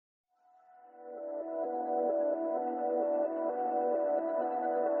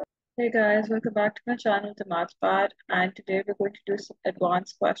Hey guys, welcome back to my channel, The Math Pad, and today we're going to do some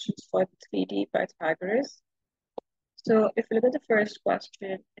advanced questions for 3D Pythagoras. So if you look at the first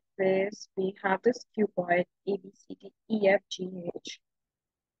question, it says we have this cuboid ABCDEFGH.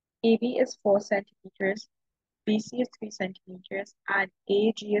 AB is 4 centimeters, BC is 3 centimeters, and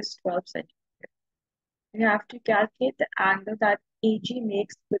AG is 12 centimeters. We have to calculate the angle that AG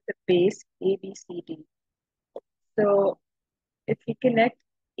makes with the base ABCD. So if we connect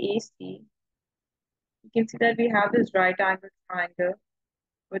AC, you can see that we have this right angle triangle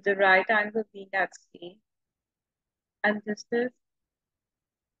with the right angle being at C, and this is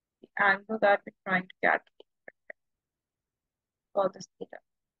the angle that we're trying to calculate for this theta.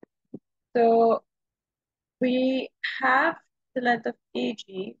 So we have the length of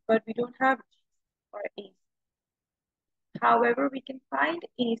AG, but we don't have G or AC. However, we can find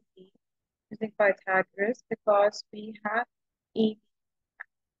AC using Pythagoras because we have AB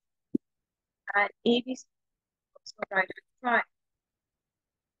and ABC also right angle triangle.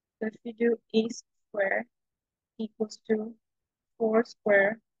 So if we do AC square equals to 4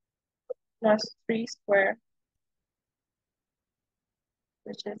 square plus 3 square,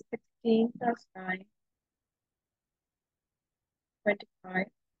 which is 16 plus 9, 25.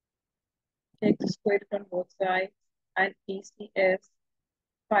 Take the square root on both sides, and AC is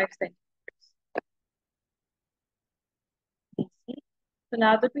 5 centimeters. AC. So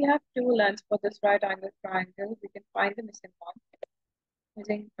now that we have two lengths for this right angle triangle, we can find the missing one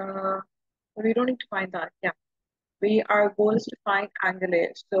using, we don't need to find that. Yeah. Our goal is to find angle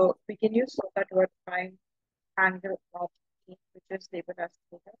A. So we can use SOHCAHTOA to find angle of E, which is labeled as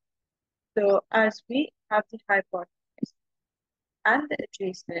theta. So as we have the hypotenuse and the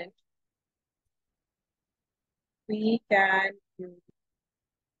adjacent, we can use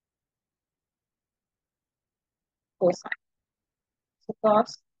cosine. So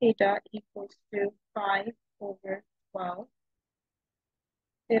cos theta equals to 5 over 12.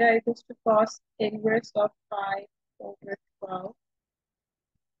 Theta equals to cos inverse of 5 over 12.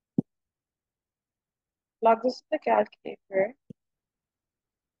 Plug this in the calculator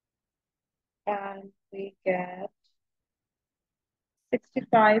and we get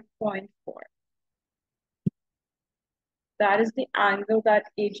 65.4. That is the angle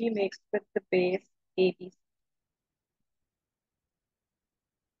that AG makes with the base ABC.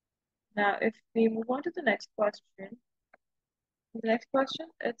 Now, if we move on to the next question,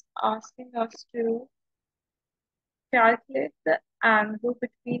 it's asking us to calculate the angle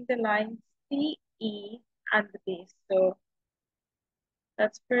between the line CE and the base. So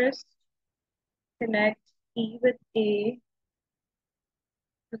let's first connect E with A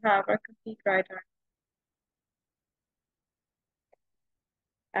to have our complete right angle.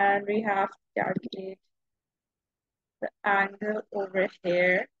 And we have to calculate the angle over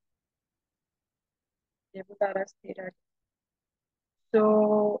here. Label that as theta.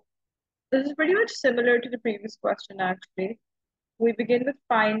 So this is pretty much similar to the previous question actually. We begin with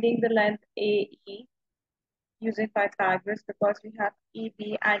finding the length AE using Pythagoras because we have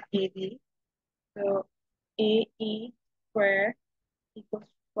EB and AB. So AE square equals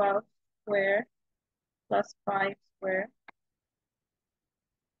 12 square plus 5 square.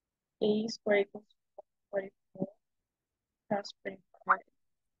 AE square equals 44 plus 25.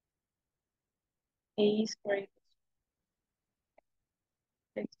 AE square equals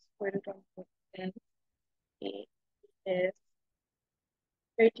x square root of 10. A is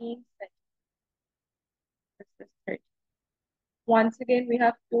 13 centimeters. This is 13. Once again, we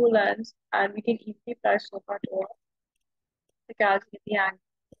have two lengths and we can easily apply SOHCAHTOA to calculate the angle.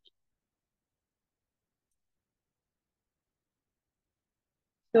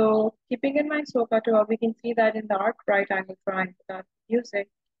 So keeping in mind SOHCAHTOA, we can see that in the arc right angle triangle that we're using to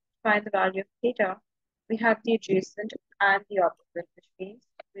find the value of theta, we have the adjacent and the opposite, which means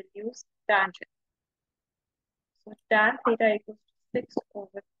we'll use tangent. So tan theta equals to 6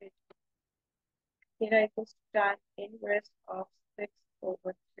 over 3. Theta equals to tan inverse of 6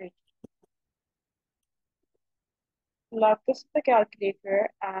 over 3. Plug this in the calculator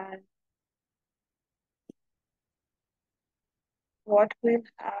and what we'll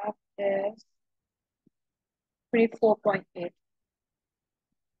have is 24.8.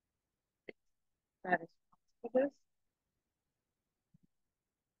 That is for this.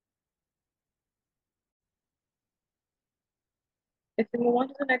 If we move on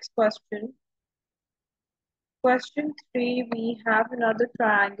to the next question, question 3, we have another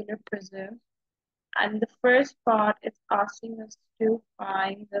triangular prism. And the first part is asking us to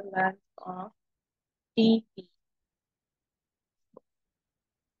find the length of DP.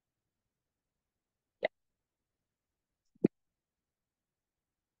 Yeah.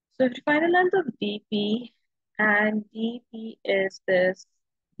 So to find the length of DP, and DP is this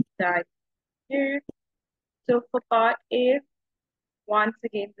diagonal here. So for part A, once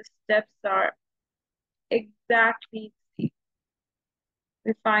again, the steps are exactly the same.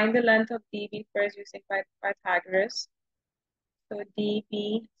 We find the length of DB first using Pythagoras. So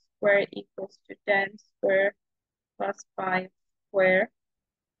DB square equals to 10 square plus 5 square,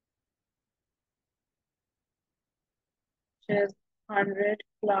 which is 100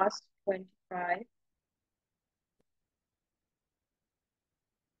 plus 25.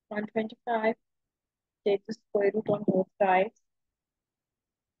 125, take the square root on both sides.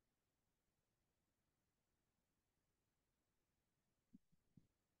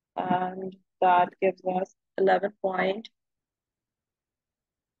 And that gives us 11.2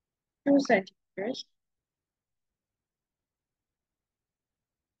 centimeters.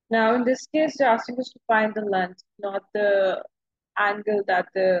 Now, in this case, they're asking us to find the length, not the angle that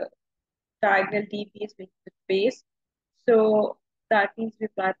the diagonal DB is making with base. So that means we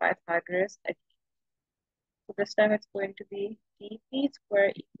apply Pythagoras again. So this time it's going to be DP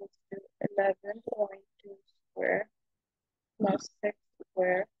square equals to 11.2 square plus 6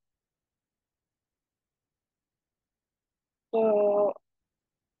 square. So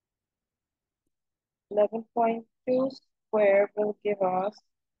 11.2 square will give us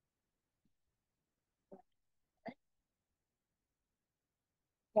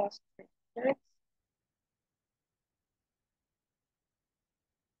plus 36.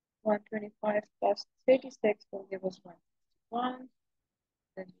 125 plus 36 will give us 161.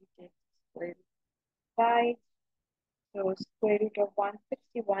 Then we take square root of 5. So square root of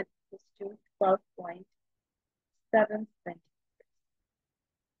 161 equals to 12.7 centimeters.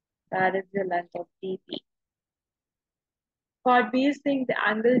 That is the length of DP. Part B is saying the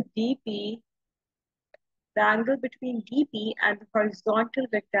angle DP, the angle between DP and the horizontal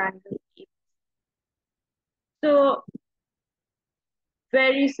rectangle AB. So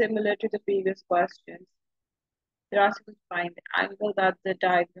very similar to the previous questions. They're asking us to find the angle that the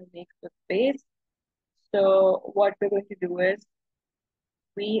diagonal makes with base. So what we're going to do is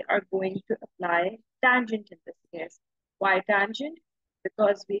we are going to apply tangent in this case. Why tangent?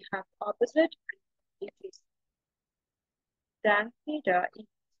 Because we have opposite adjacent. Tan theta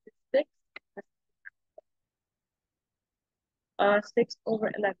equals to 6, 6 over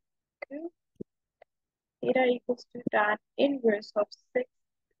 11. 2. Theta equals to tan inverse of 6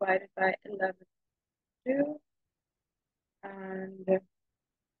 divided by 11. 2. And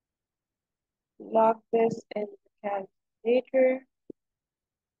log this in the calculator.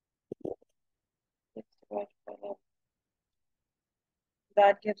 6 divided by 11.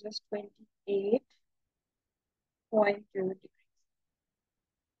 That gives us 28.2 degrees.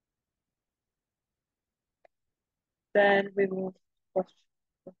 Then we move to question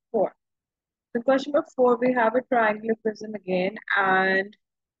number 4. In question number 4, we have a triangular prism again, and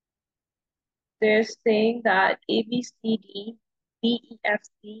they're saying that ABCD,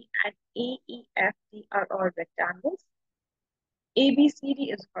 BEFC, and AEFD are all rectangles.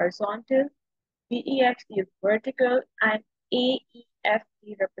 ABCD is horizontal, BEFC is vertical, and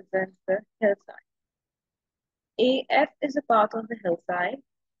AEFD represents the hillside. AF is a part on the hillside,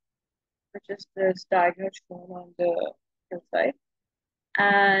 which is this diagonal shown on the hillside.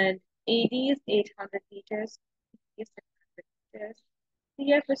 And AD is 800 meters, BC is 600 meters,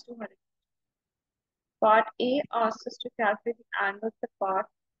 CF is 200. Part A asks us to calculate the angle the part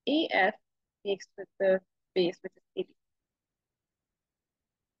AF makes with the base, which is AB.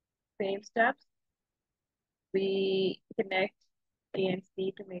 Same steps. We connect A and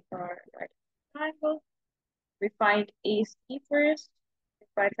C to make our right triangle. We find AC first,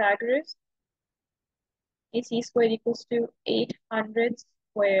 Pythagoras. AC squared equals to 800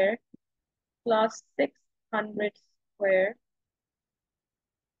 square plus 600 square,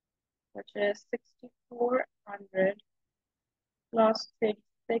 which is 6400 plus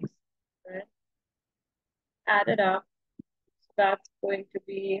 3600. Add it up. So that's going to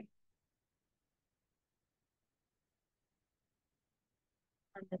be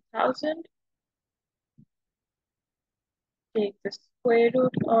 100,000. Take the square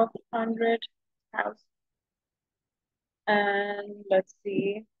root of 100,000. And let's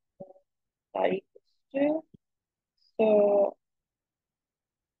see what that equals to. So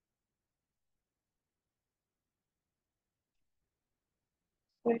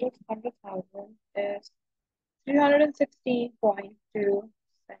square root of 100,000 is 316.2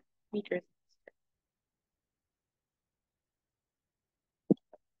 meters.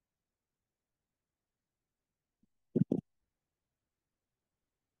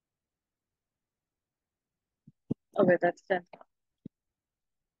 Okay, that's 10,000.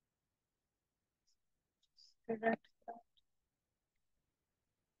 correct that.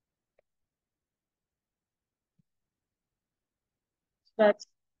 So that's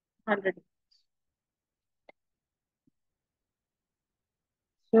 100.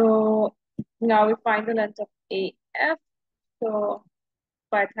 So now we find the length of AF. So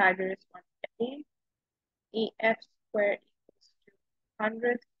Pythagoras once again. AF squared equals to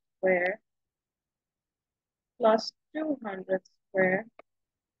 100 square plus 200 square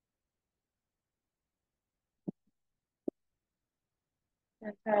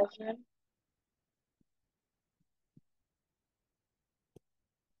 10,000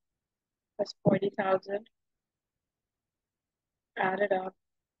 plus 40,000 added up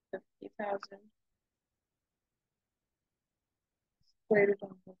 50,000 square root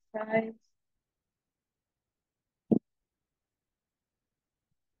on both sides.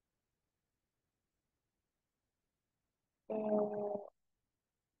 So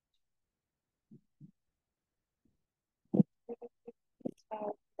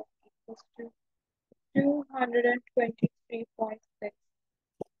 50,000 equals to 223.6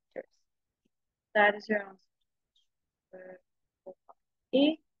 meters. That is your answer.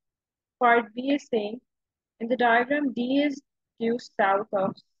 A. Part B is saying in the diagram D is due south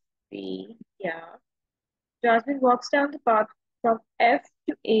of C. Yeah. Jasmine walks down the path from F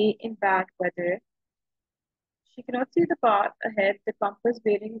to A in bad weather. She cannot see the path ahead. The compass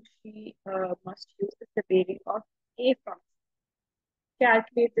bearing she must use is the bearing of A from C.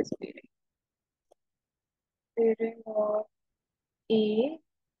 Calculate this bearing. Bearing of A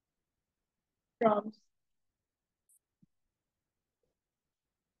from C.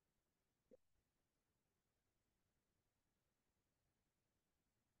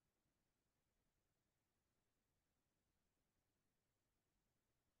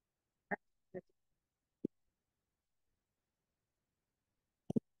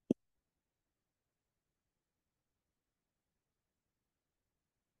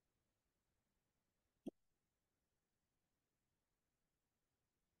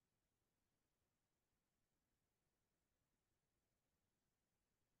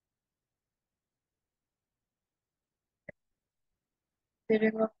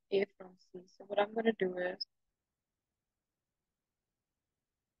 Bearing of A from C. So what I'm going to do is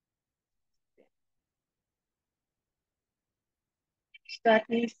that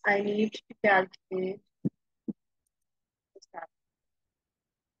means I need to calculate this angle.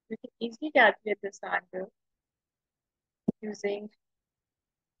 We can easily calculate this angle using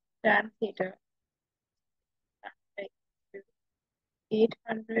tan theta equals to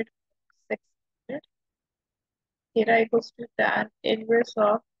 800 600. Theta equals to tan inverse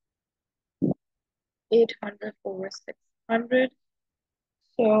of 800 over 600.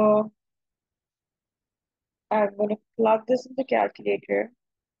 So I'm going to plug this in the calculator.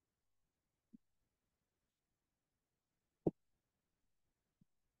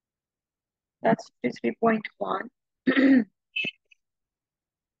 That's 53.1.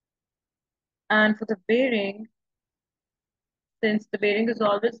 And for the bearing, since the bearing is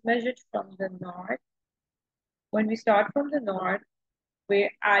always measured from the north, when we start from the north,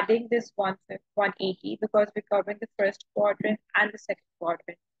 we're adding this 180 because we're covering the first quadrant and the second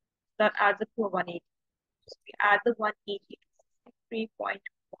quadrant. That adds up to a 180. So we add the 180 to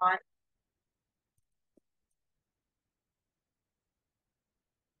 63.1,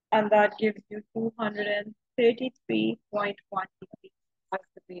 and that gives you 233.1 degrees as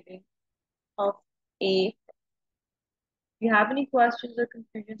the bearing of A. If you have any questions or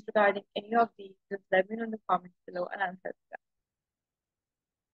confusions regarding any of these, just let me know in the comments below and I'll help you.